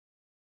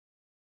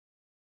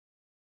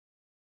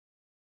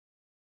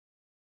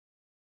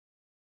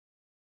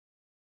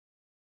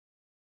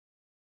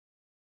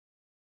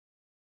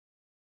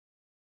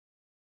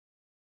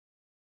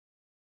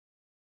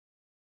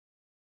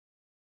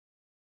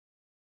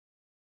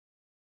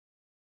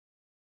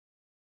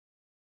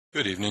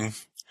Good evening.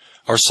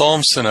 Our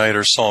Psalms tonight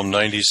are Psalm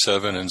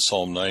 97 and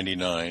Psalm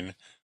 99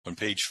 on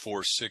page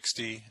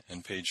 460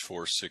 and page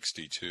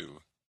 462.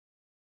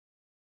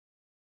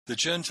 The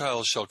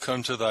Gentiles shall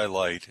come to thy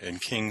light, and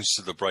kings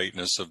to the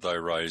brightness of thy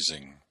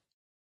rising.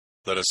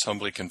 Let us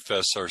humbly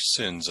confess our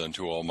sins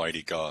unto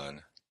Almighty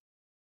God.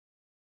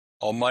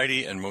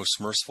 Almighty and most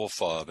merciful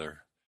Father,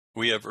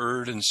 we have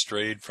erred and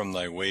strayed from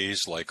thy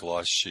ways like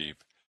lost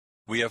sheep.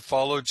 We have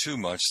followed too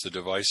much the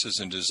devices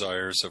and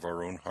desires of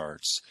our own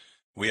hearts.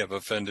 We have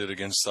offended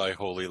against thy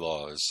holy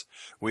laws.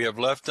 We have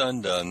left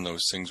undone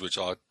those things which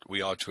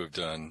we ought to have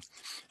done,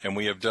 and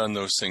we have done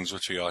those things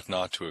which we ought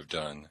not to have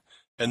done,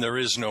 and there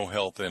is no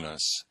help in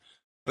us.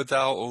 But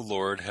thou, O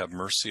Lord, have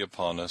mercy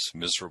upon us,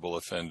 miserable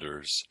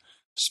offenders.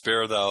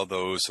 Spare thou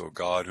those, O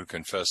God, who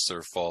confess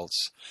their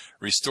faults.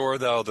 Restore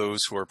thou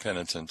those who are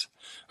penitent,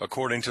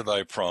 according to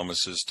thy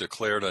promises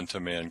declared unto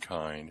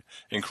mankind,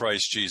 in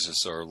Christ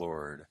Jesus our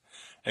Lord.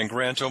 And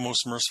grant, O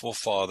most merciful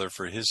Father,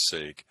 for his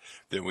sake,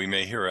 that we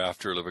may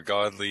hereafter live a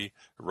godly,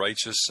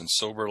 righteous, and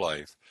sober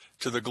life,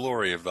 to the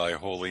glory of thy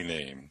holy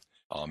name.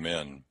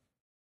 Amen.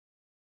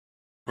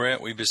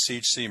 Grant, we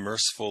beseech thee,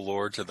 merciful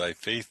Lord, to thy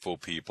faithful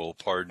people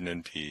pardon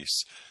and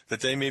peace,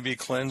 that they may be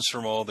cleansed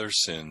from all their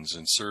sins,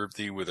 and serve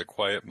thee with a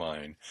quiet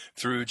mind,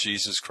 through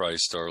Jesus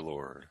Christ our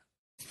Lord.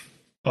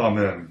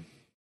 Amen.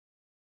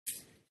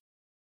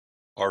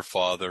 Our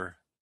Father,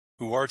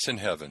 who art in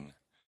heaven,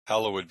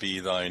 hallowed be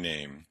thy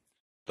name.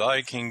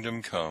 Thy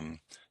kingdom come,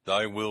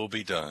 thy will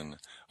be done,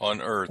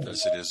 on earth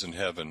as it is in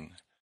heaven.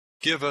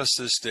 Give us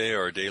this day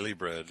our daily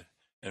bread,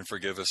 and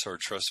forgive us our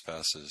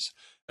trespasses,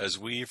 as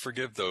we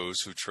forgive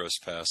those who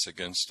trespass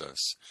against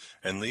us.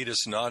 And lead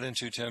us not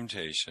into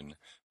temptation,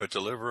 but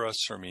deliver us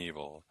from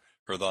evil.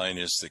 For thine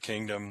is the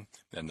kingdom,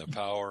 and the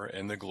power,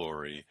 and the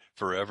glory,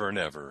 forever and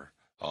ever.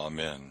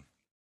 Amen.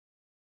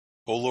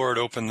 O Lord,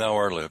 open thou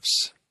our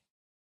lips,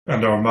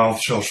 and our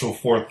mouth shall show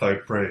forth thy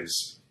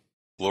praise.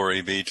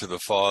 Glory be to the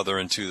Father,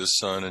 and to the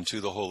Son, and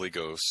to the Holy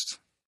Ghost.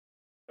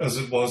 As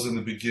it was in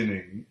the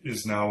beginning,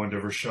 is now, and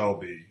ever shall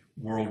be,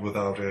 world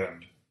without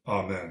end.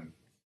 Amen.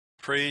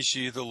 Praise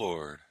ye the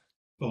Lord.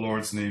 The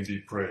Lord's name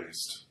be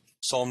praised.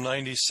 Psalm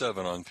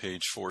 97 on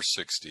page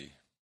 460.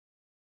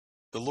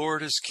 The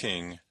Lord is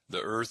King,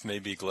 the earth may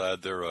be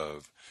glad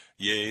thereof.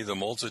 Yea, the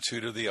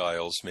multitude of the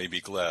isles may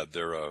be glad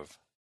thereof.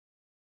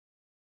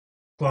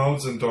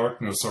 Clouds and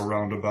darkness are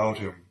round about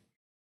him.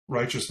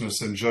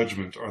 Righteousness and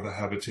judgment are the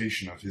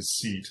habitation of his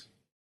seat.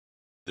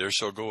 There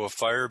shall go a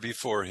fire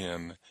before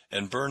him,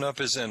 and burn up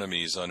his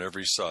enemies on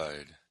every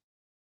side.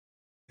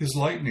 His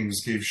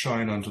lightnings gave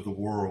shine unto the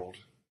world.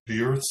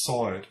 The earth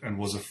saw it, and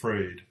was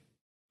afraid.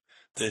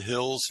 The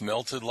hills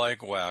melted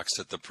like wax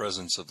at the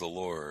presence of the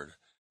Lord,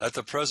 at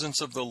the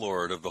presence of the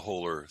Lord of the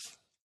whole earth.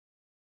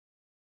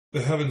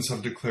 The heavens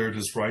have declared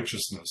his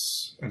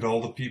righteousness, and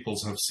all the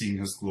peoples have seen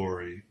his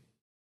glory.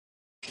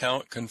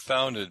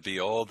 Confounded be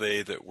all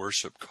they that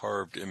worship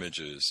carved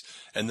images,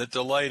 and that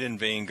delight in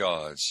vain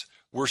gods.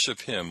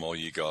 Worship him, all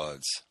ye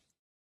gods.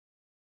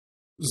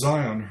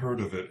 Zion heard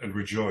of it and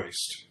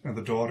rejoiced, and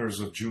the daughters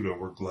of Judah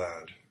were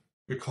glad,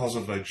 because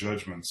of thy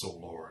judgments, O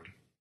Lord.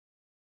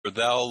 For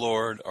thou,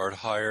 Lord, art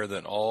higher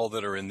than all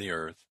that are in the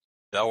earth.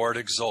 Thou art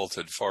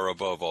exalted far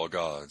above all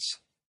gods.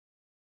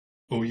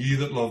 O ye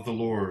that love the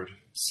Lord,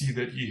 see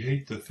that ye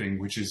hate the thing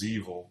which is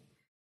evil.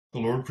 The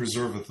Lord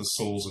preserveth the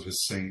souls of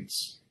his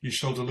saints. He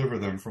shall deliver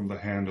them from the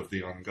hand of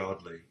the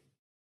ungodly.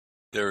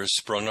 There is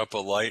sprung up a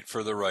light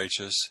for the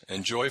righteous,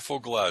 and joyful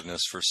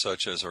gladness for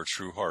such as are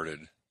true-hearted.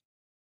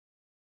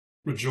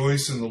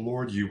 Rejoice in the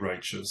Lord, ye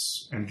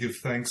righteous, and give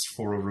thanks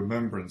for a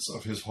remembrance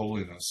of his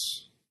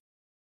holiness.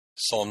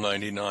 Psalm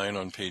 99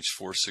 on page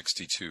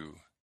 462.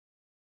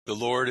 The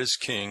Lord is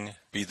King,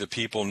 be the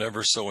people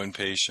never so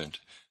impatient.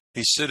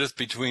 He sitteth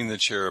between the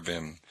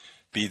cherubim,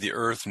 be the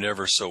earth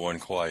never so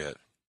unquiet.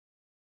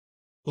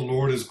 The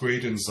Lord is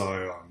great in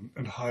Zion,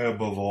 and high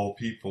above all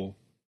people.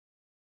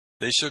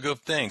 They shall give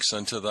thanks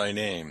unto thy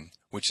name,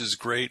 which is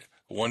great,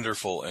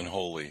 wonderful, and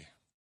holy.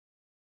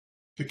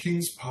 The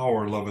king's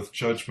power loveth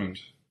judgment.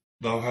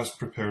 Thou hast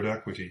prepared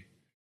equity.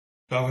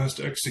 Thou hast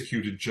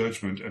executed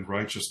judgment and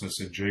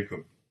righteousness in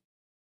Jacob.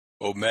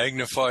 O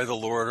magnify the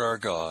Lord our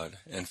God,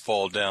 and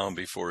fall down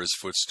before his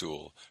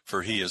footstool,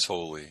 for he is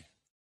holy.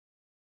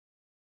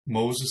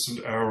 Moses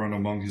and Aaron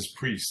among his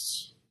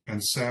priests,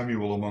 and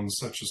Samuel among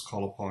such as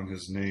call upon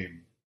his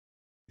name.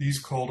 These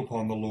called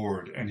upon the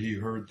Lord, and he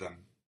heard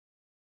them.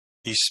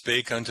 He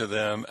spake unto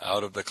them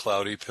out of the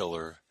cloudy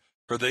pillar,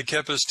 for they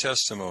kept his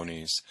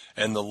testimonies,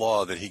 and the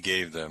law that he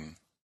gave them.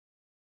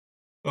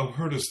 Thou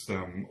heardest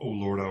them, O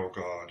Lord our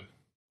God.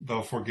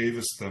 Thou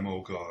forgavest them,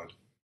 O God,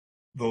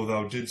 though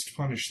thou didst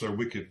punish their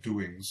wicked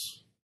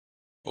doings.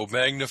 O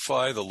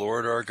magnify the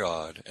Lord our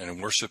God,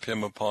 and worship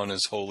him upon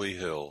his holy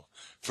hill,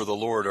 for the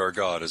Lord our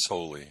God is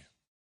holy.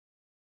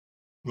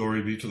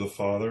 Glory be to the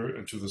Father,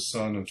 and to the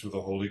Son, and to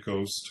the Holy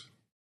Ghost.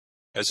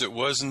 As it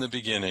was in the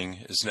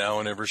beginning, is now,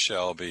 and ever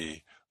shall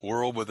be,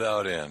 world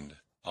without end.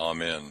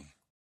 Amen.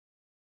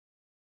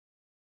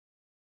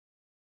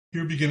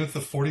 Here beginneth the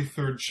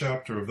 43rd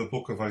chapter of the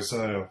book of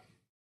Isaiah.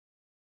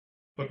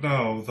 But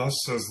now, thus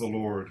says the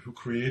Lord, who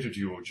created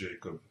you, O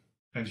Jacob,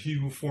 and he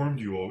who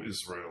formed you, O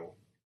Israel.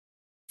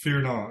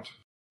 Fear not,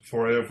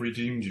 for I have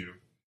redeemed you.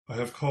 I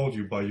have called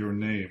you by your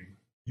name.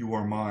 You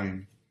are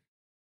mine.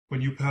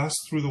 When you pass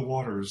through the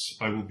waters,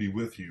 I will be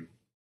with you,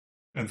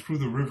 and through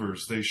the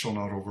rivers they shall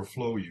not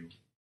overflow you.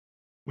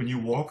 When you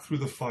walk through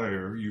the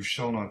fire, you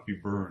shall not be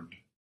burned,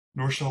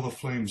 nor shall the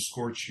flames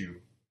scorch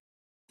you.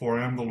 For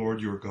I am the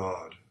Lord your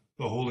God,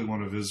 the Holy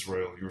One of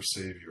Israel, your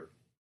Savior.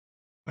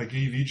 I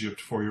gave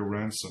Egypt for your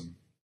ransom,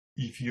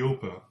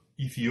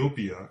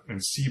 Ethiopia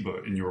and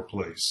Seba in your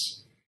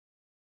place.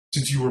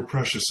 Since you were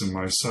precious in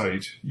my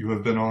sight, you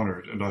have been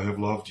honored, and I have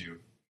loved you.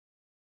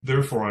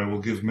 Therefore I will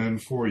give men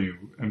for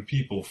you, and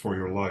people for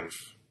your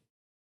life.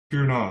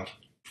 Fear not,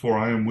 for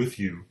I am with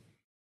you.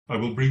 I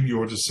will bring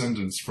your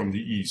descendants from the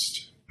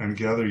east, and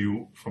gather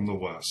you from the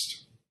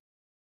west.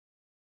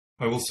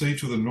 I will say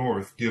to the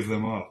north, give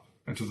them up,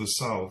 and to the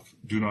south,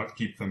 do not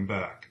keep them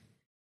back.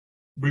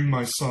 Bring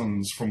my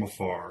sons from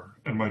afar,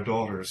 and my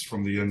daughters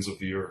from the ends of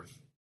the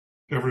earth,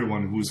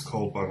 everyone who is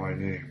called by my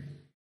name,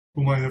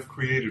 whom I have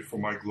created for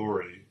my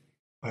glory.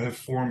 I have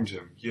formed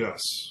him,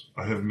 yes,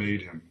 I have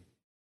made him.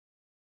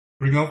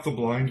 Bring out the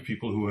blind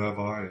people who have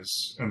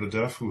eyes, and the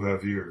deaf who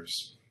have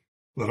ears.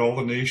 Let all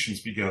the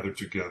nations be gathered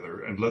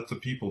together, and let the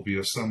people be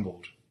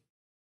assembled.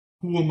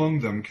 Who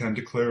among them can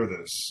declare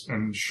this,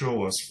 and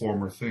show us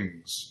former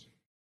things?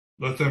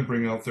 Let them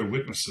bring out their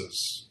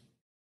witnesses,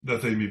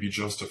 that they may be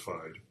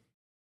justified.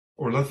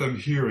 Or let them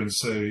hear and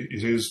say,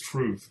 it is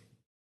truth.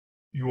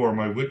 You are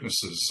my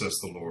witnesses, says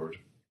the Lord,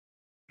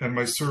 and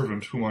my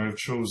servant whom I have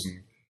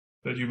chosen,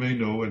 that you may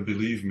know and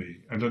believe me,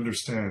 and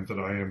understand that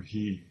I am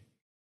he.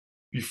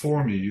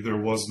 Before me there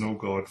was no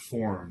God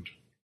formed,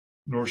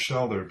 nor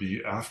shall there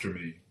be after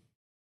me.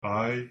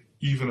 I,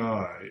 even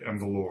I, am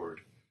the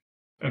Lord,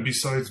 and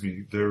besides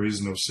me there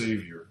is no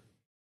Savior.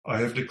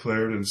 I have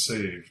declared and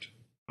saved.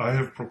 I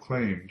have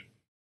proclaimed,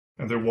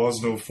 and there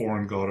was no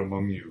foreign God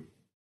among you.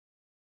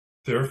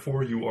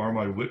 Therefore you are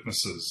my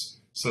witnesses,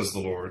 says the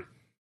Lord,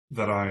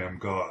 that I am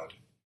God.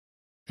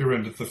 Here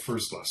endeth the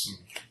first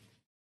lesson.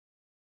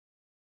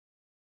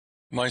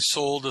 My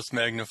soul doth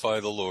magnify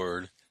the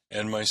Lord,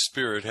 and my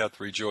spirit hath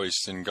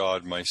rejoiced in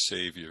God my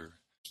Saviour.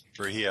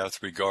 For he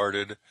hath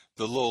regarded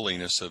the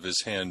lowliness of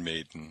his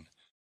handmaiden.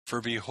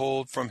 For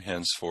behold, from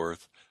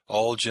henceforth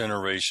all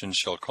generations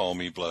shall call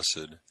me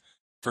blessed.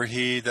 For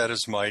he that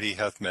is mighty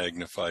hath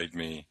magnified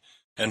me,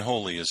 and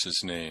holy is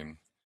his name.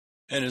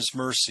 And his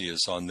mercy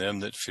is on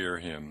them that fear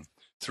him,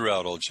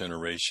 throughout all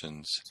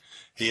generations.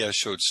 He hath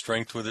showed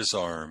strength with his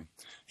arm.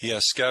 He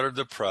hath scattered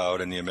the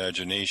proud in the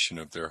imagination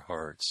of their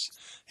hearts.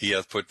 He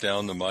hath put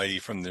down the mighty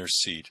from their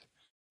seat,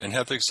 and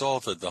hath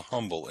exalted the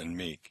humble and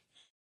meek.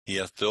 He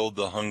hath filled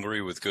the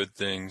hungry with good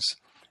things,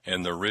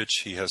 and the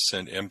rich he hath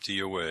sent empty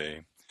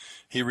away.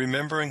 He,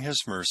 remembering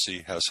his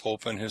mercy, has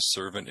holpen his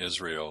servant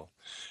Israel,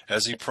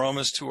 as he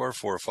promised to our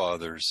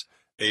forefathers,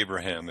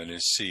 Abraham and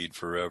his seed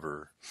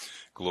forever.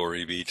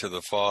 Glory be to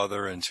the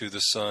Father, and to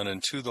the Son,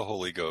 and to the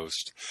Holy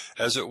Ghost,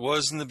 as it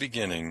was in the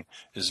beginning,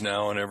 is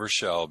now, and ever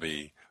shall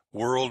be,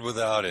 world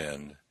without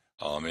end.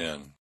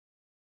 Amen.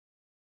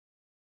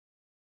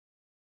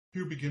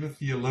 Here beginneth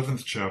the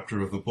 11th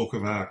chapter of the book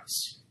of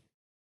Acts.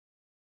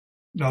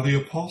 Now the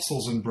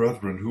apostles and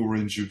brethren who were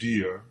in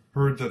Judea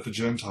heard that the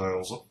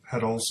Gentiles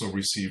had also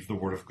received the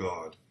word of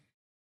God.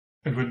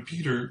 And when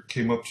Peter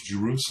came up to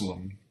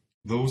Jerusalem,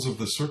 those of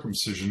the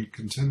circumcision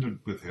contended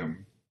with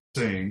him,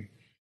 saying,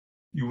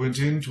 You went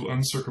in to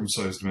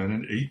uncircumcised men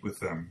and ate with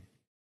them.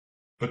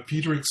 But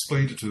Peter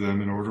explained it to them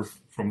in order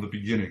from the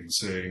beginning,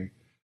 saying,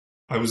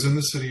 I was in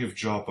the city of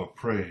Joppa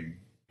praying,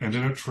 and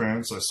in a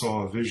trance I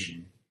saw a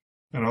vision,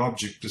 an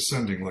object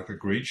descending like a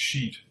great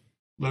sheet,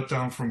 let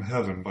down from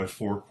heaven by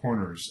four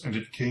corners, and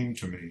it came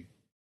to me.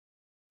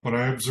 When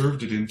I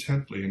observed it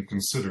intently and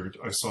considered,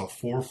 I saw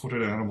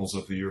 4-footed animals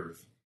of the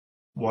earth,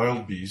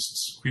 wild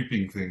beasts,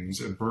 creeping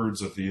things, and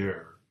birds of the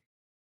air.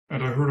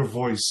 And I heard a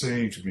voice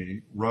saying to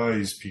me,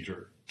 Rise,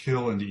 Peter,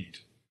 kill and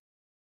eat.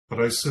 But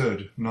I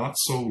said, Not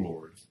so,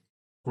 Lord,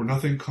 for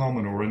nothing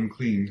common or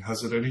unclean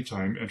has at any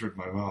time entered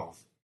my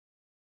mouth.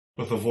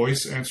 But the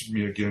voice answered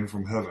me again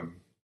from heaven,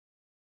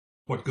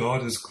 What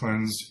God has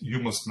cleansed you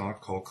must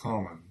not call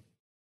common.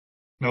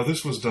 Now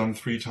this was done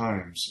 3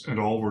 times, and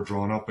all were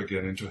drawn up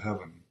again into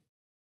heaven.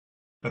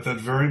 At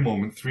that very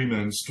moment 3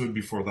 men stood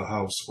before the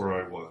house where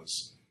I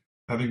was,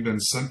 having been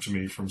sent to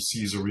me from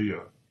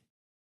Caesarea.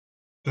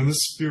 Then the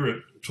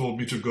Spirit told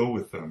me to go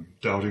with them,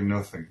 doubting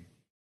nothing.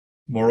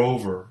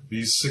 Moreover,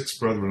 these 6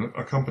 brethren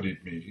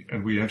accompanied me,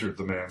 and we entered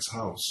the man's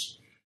house.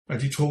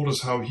 And he told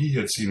us how he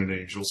had seen an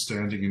angel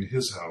standing in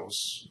his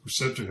house, who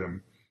said to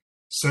him,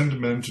 Send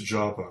men to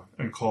Joppa,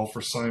 and call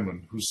for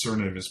Simon, whose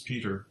surname is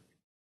Peter,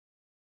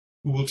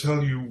 who will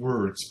tell you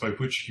words by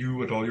which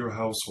you and all your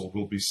household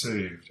will be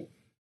saved.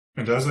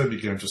 And as I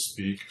began to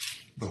speak,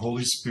 the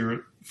Holy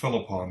Spirit fell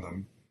upon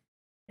them,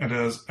 and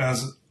as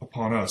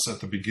upon us at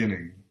the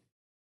beginning.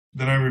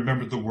 Then I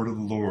remembered the word of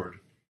the Lord,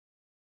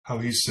 how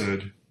he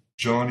said,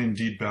 John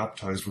indeed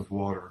baptized with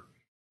water,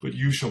 but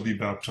you shall be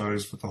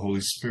baptized with the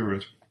Holy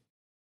Spirit.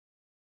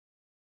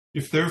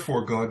 If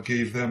therefore God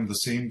gave them the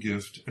same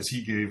gift as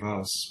he gave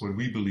us when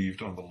we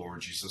believed on the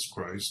Lord Jesus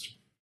Christ,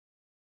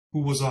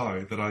 who was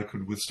I that I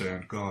could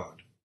withstand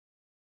God?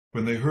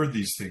 When they heard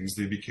these things,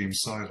 they became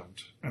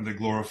silent, and they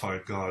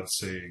glorified God,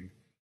 saying,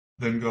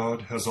 Then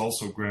God has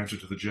also granted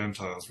to the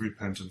Gentiles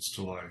repentance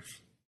to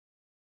life.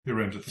 Here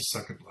endeth the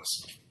second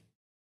lesson.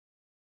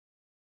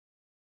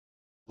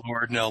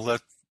 Lord, now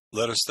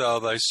lettest thou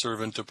thy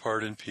servant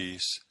depart in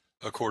peace,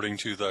 according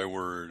to thy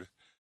word.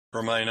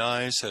 For mine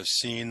eyes have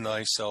seen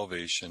thy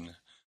salvation,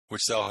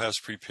 which thou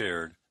hast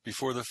prepared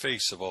before the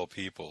face of all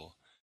people,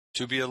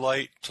 to be a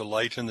light to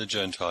lighten the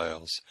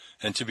Gentiles,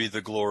 and to be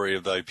the glory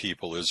of thy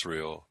people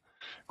Israel.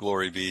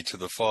 Glory be to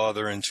the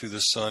Father, and to the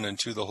Son, and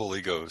to the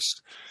Holy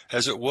Ghost,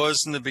 as it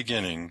was in the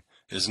beginning,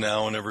 is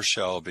now, and ever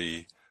shall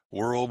be,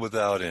 world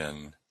without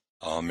end.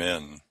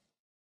 Amen.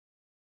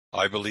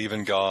 I believe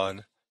in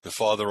God, the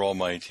Father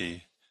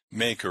Almighty,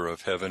 maker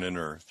of heaven and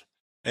earth,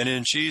 and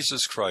in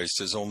Jesus Christ,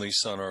 his only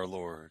Son, our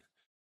Lord,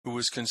 who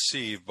was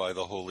conceived by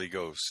the Holy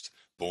Ghost,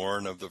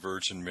 born of the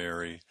Virgin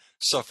Mary,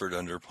 suffered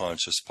under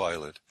Pontius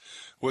Pilate,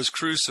 was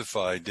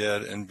crucified,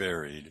 dead, and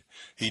buried.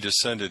 He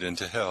descended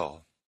into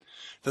hell.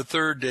 The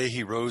third day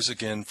he rose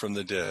again from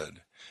the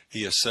dead.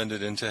 He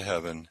ascended into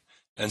heaven,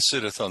 and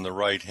sitteth on the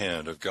right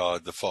hand of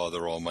God the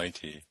Father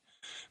Almighty.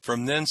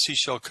 From thence he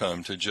shall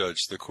come to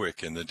judge the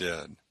quick and the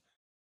dead.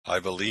 I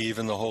believe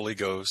in the Holy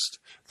Ghost,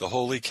 the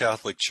Holy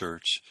Catholic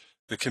Church,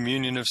 the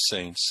communion of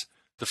saints,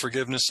 the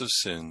forgiveness of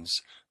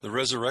sins, the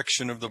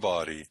resurrection of the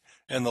body,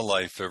 and the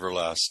life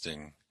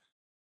everlasting.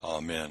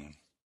 Amen.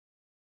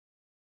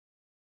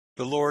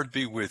 The Lord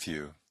be with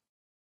you.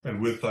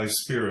 And with thy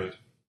spirit.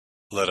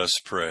 Let us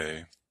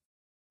pray.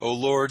 O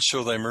Lord,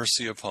 show thy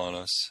mercy upon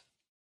us.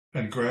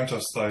 And grant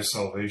us thy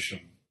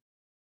salvation.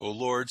 O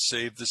Lord,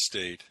 save the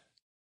state.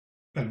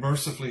 And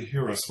mercifully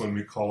hear us when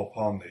we call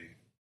upon thee.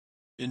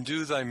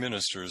 Endue thy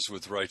ministers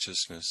with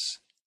righteousness.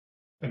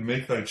 And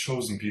make thy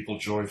chosen people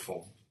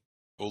joyful.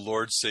 O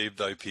Lord, save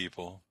thy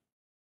people.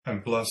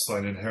 And bless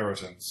thine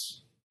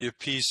inheritance. Give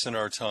peace in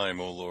our time,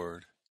 O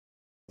Lord.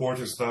 For it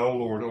is thou,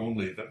 Lord,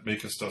 only that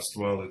makest us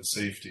dwell in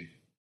safety.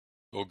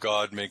 O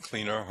God, make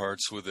clean our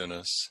hearts within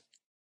us.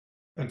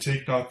 And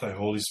take not thy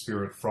Holy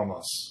Spirit from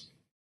us.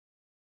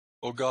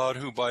 O God,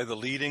 who by the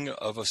leading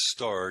of a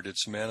star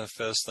didst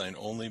manifest thine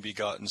only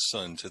begotten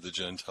Son to the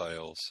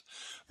Gentiles,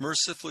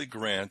 mercifully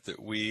grant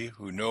that we,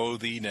 who know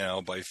thee now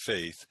by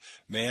faith,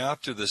 may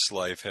after this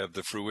life have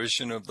the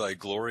fruition of thy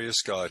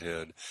glorious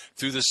Godhead,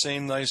 through the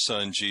same thy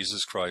Son,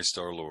 Jesus Christ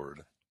our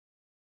Lord.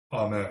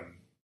 Amen.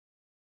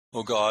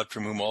 O God,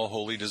 from whom all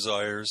holy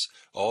desires,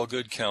 all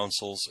good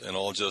counsels, and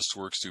all just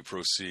works do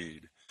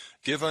proceed,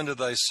 give unto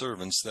thy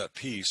servants that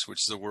peace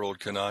which the world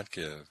cannot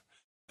give,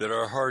 that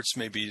our hearts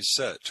may be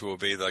set to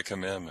obey thy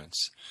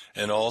commandments,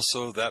 and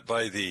also that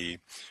by thee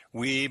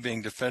we,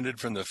 being defended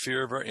from the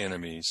fear of our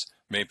enemies,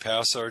 may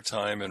pass our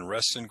time in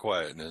rest and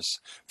quietness,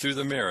 through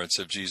the merits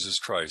of Jesus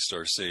Christ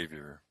our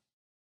Savior.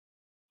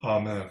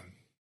 Amen.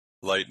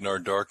 Lighten our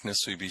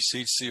darkness, we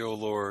beseech thee, O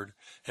Lord,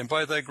 and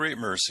by thy great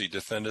mercy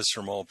defend us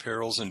from all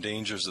perils and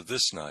dangers of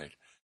this night,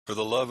 for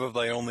the love of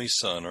thy only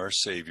Son, our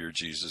Savior,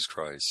 Jesus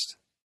Christ.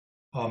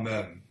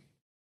 Amen.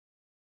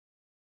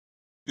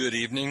 Good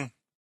evening.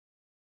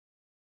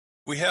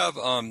 We have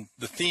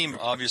the theme,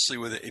 obviously,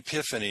 with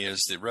Epiphany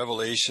is the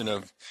revelation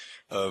of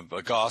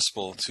a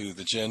gospel to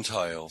the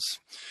Gentiles.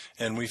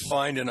 And we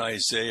find in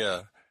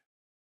Isaiah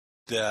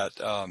that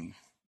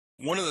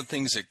one of the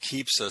things that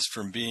keeps us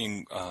from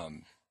being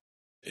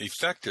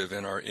effective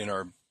in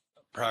our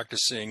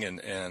practicing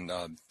and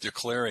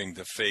declaring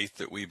the faith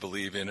that we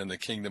believe in the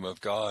kingdom of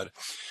God,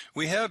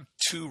 we have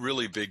two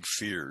really big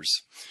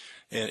fears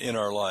in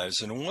our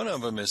lives. And one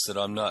of them is that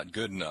I'm not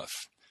good enough.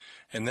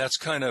 And that's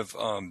kind of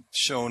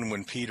shown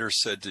when Peter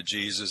said to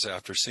Jesus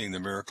after seeing the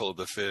miracle of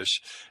the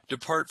fish,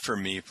 "Depart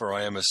from me, for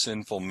I am a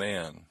sinful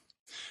man."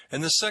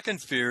 And the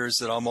second fear is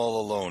that I'm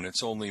all alone.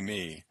 It's only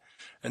me.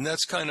 And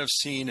that's kind of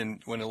seen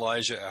when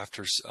Elijah,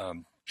 after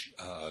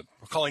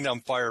calling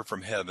down fire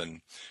from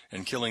heaven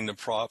and killing the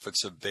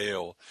prophets of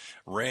Baal,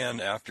 ran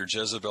after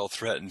Jezebel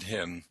threatened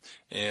him.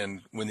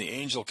 And when the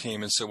angel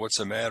came and said, "What's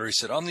the matter?" he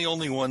said, "I'm the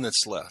only one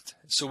that's left."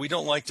 So we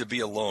don't like to be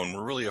alone.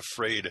 We're really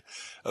afraid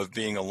of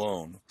being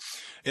alone.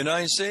 In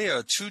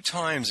Isaiah, 2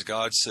 times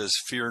God says,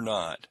 "Fear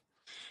not."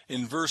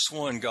 In verse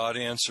 1, God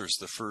answers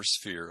the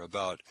first fear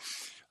about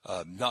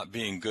not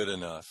being good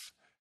enough.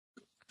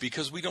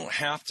 Because we don't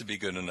have to be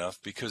good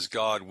enough, because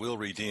God will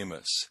redeem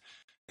us.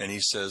 And he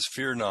says,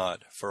 "Fear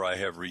not, for I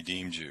have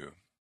redeemed you."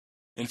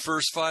 In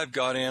verse 5,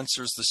 God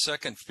answers the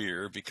second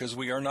fear because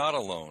we are not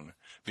alone,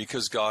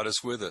 because God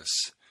is with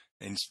us.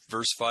 In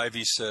verse 5,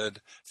 he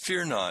said,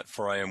 "Fear not,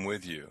 for I am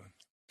with you."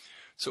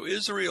 So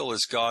Israel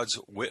is God's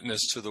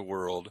witness to the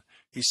world.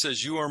 He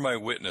says, "You are my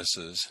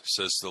witnesses,"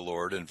 says the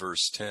Lord in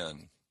verse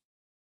 10.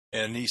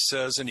 And he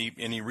says, and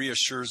he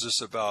reassures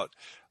us about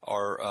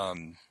our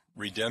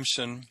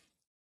redemption.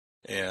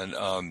 And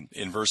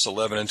in verse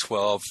 11 and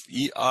 12,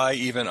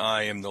 even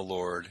I am the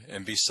Lord,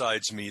 and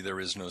besides me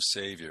there is no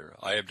Savior.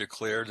 I have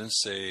declared and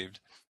saved,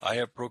 I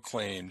have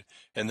proclaimed,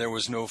 and there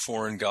was no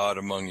foreign God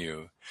among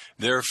you.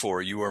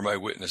 Therefore you are my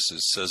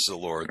witnesses, says the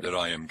Lord, that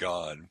I am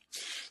God.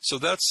 So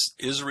that's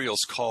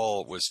Israel's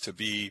call, was to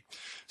be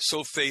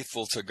so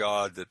faithful to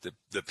God that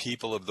the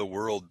people of the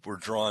world were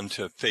drawn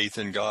to faith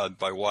in God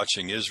by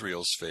watching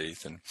Israel's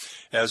faith. And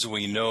as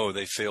we know,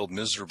 they failed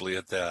miserably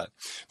at that.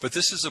 But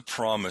this is a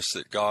promise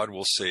that God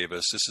will save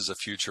us. This is a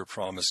future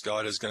promise.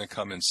 God is going to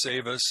come and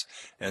save us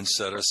and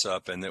set us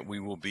up, and that we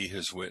will be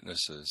his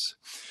witnesses.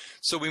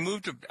 So we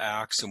move to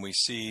Acts, and we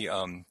see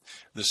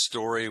the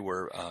story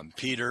where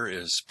Peter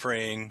is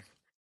praying,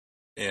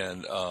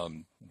 and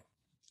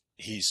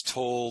he's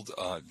told,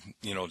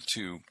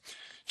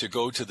 to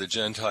go to the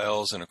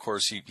Gentiles, and of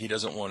course he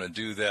doesn't want to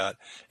do that.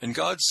 And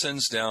God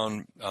sends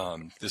down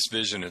this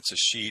vision. It's a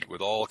sheet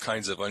with all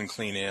kinds of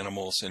unclean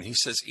animals, and he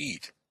says,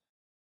 eat.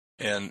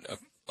 And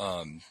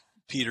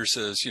Peter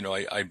says,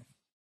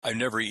 I've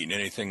never eaten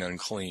anything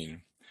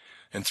unclean.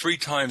 And 3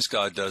 times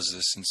God does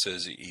this and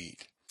says,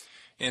 eat.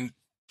 And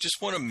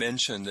just want to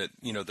mention that,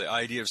 the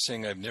idea of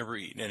saying I've never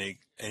eaten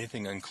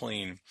anything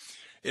unclean,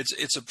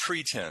 it's a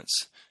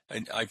pretense.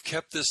 I've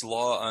kept this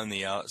law on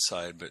the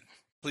outside, but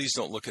please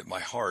don't look at my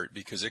heart,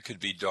 because it could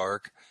be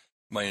dark.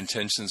 My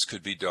intentions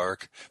could be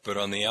dark, but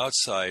on the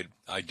outside,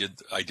 I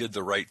did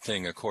the right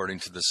thing according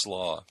to this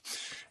law.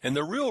 And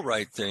the real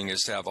right thing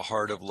is to have a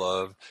heart of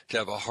love, to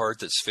have a heart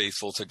that's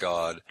faithful to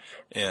God,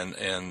 and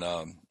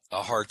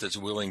a heart that's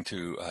willing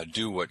to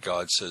do what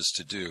God says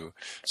to do.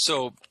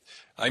 So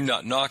I'm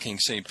not knocking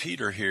St.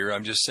 Peter here.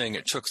 I'm just saying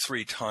it took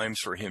 3 times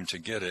for him to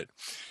get it.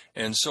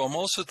 And so I'm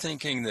also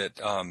thinking that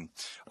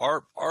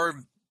our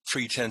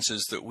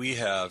pretenses that we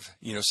have,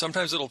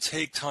 sometimes it'll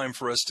take time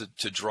for us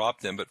to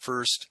drop them. But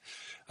first,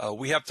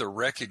 we have to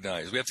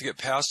recognize, we have to get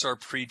past our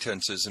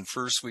pretenses. And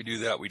first we do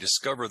that, we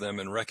discover them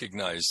and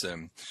recognize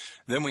them.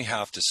 Then we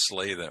have to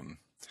slay them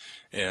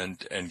and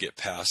get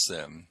past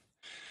them.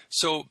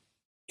 So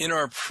in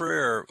our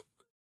prayer,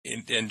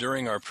 and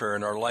during our prayer,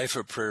 in our life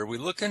of prayer, we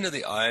look into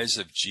the eyes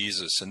of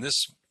Jesus, and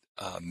this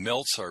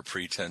melts our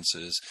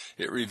pretenses.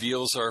 It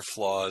reveals our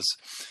flaws,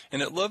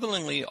 and it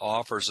lovingly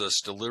offers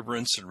us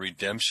deliverance and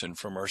redemption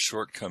from our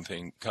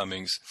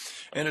shortcomings,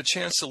 and a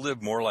chance to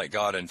live more like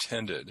God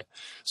intended.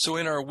 So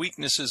in our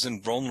weaknesses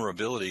and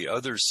vulnerability,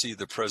 others see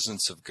the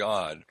presence of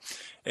God,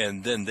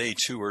 and then they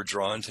too are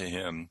drawn to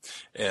him,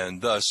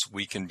 and thus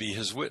we can be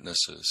his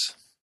witnesses.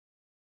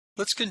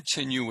 Let's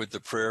continue with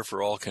the prayer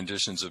for all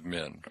conditions of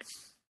men.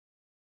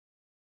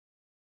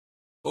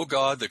 O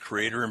God, the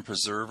creator and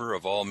preserver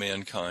of all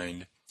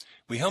mankind,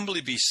 we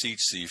humbly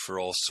beseech thee for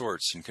all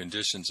sorts and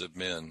conditions of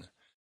men,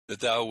 that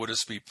thou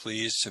wouldest be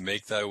pleased to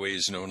make thy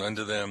ways known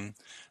unto them,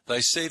 thy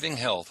saving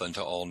health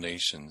unto all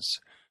nations.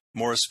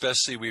 More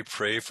especially we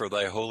pray for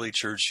thy holy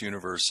Church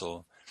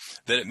universal,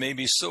 that it may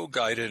be so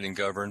guided and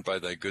governed by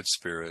thy good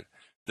Spirit,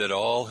 that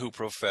all who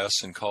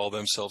profess and call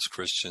themselves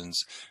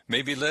Christians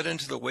may be led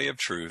into the way of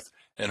truth,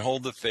 and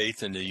hold the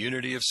faith in the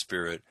unity of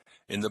spirit,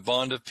 in the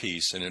bond of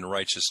peace, and in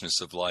righteousness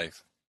of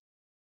life.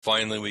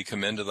 Finally, we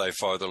commend to thy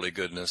fatherly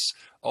goodness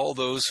all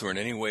those who are in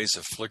any ways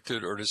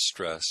afflicted or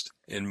distressed,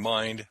 in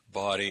mind,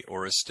 body,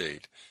 or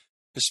estate,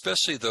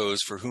 especially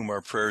those for whom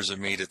our prayers are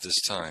made at this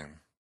time.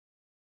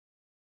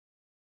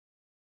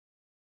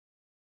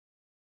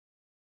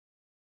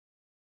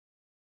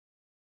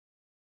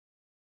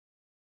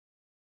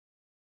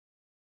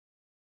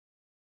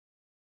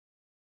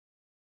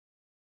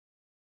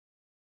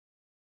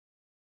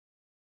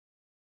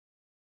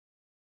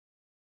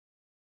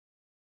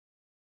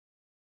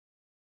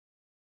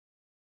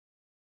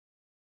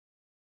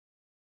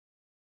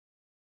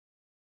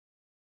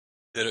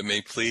 That it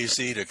may please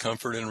thee to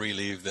comfort and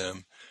relieve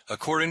them,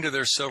 according to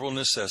their several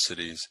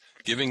necessities,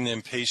 giving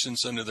them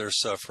patience under their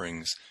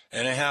sufferings,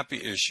 and a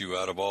happy issue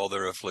out of all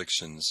their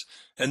afflictions.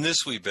 And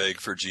this we beg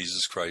for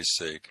Jesus Christ's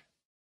sake.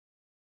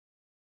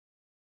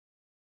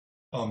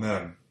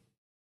 Amen.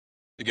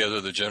 Together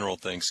the general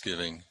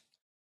thanksgiving.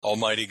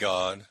 Almighty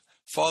God,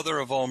 Father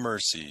of all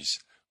mercies,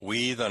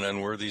 we, thine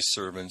unworthy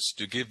servants,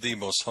 do give thee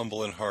most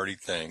humble and hearty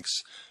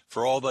thanks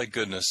for all thy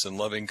goodness and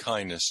loving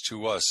kindness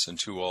to us and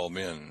to all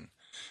men.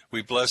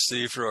 We bless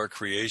thee for our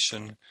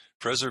creation,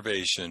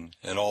 preservation,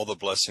 and all the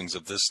blessings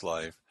of this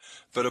life,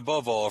 but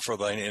above all for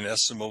thine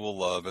inestimable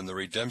love and the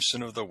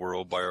redemption of the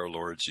world by our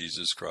Lord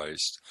Jesus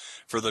Christ,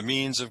 for the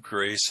means of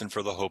grace and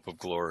for the hope of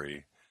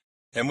glory.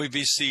 And we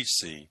beseech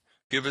thee,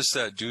 give us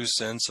that due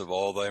sense of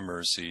all thy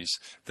mercies,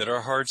 that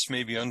our hearts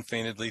may be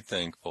unfeignedly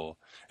thankful,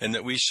 and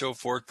that we show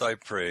forth thy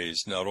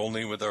praise, not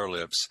only with our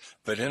lips,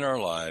 but in our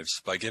lives,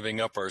 by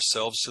giving up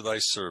ourselves to thy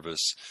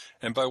service,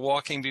 and by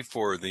walking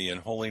before thee in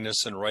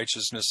holiness and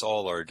righteousness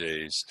all our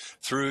days,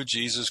 through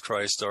Jesus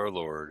Christ our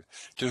Lord,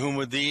 to whom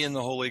with thee and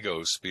the Holy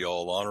Ghost be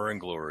all honor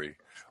and glory,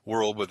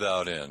 world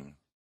without end.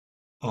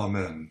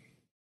 Amen.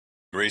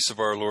 Grace of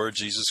our Lord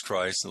Jesus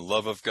Christ, and the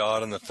love of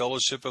God, and the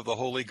fellowship of the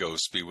Holy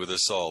Ghost be with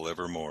us all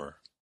evermore.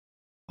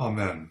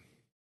 Amen.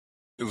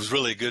 It was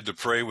really good to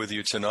pray with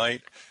you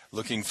tonight.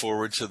 Looking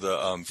forward to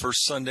the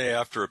first Sunday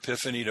after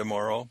Epiphany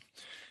tomorrow,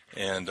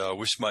 and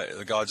wish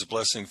God's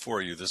blessing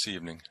for you this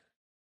evening.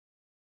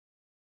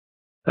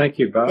 Thank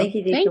you, Bob. Thank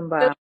you, Deacon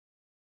Bob.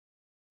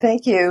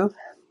 Thank you,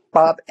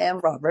 Bob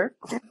and Robert.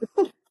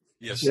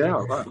 Yes.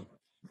 Yeah, right.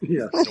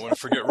 Yes. Don't want to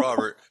forget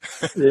Robert.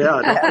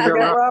 Yeah, don't forget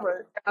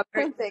Robert.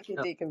 Robert. Thank you,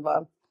 Deacon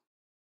Bob.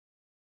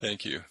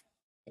 Thank you.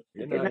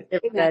 Good Good night. night,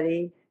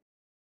 everybody.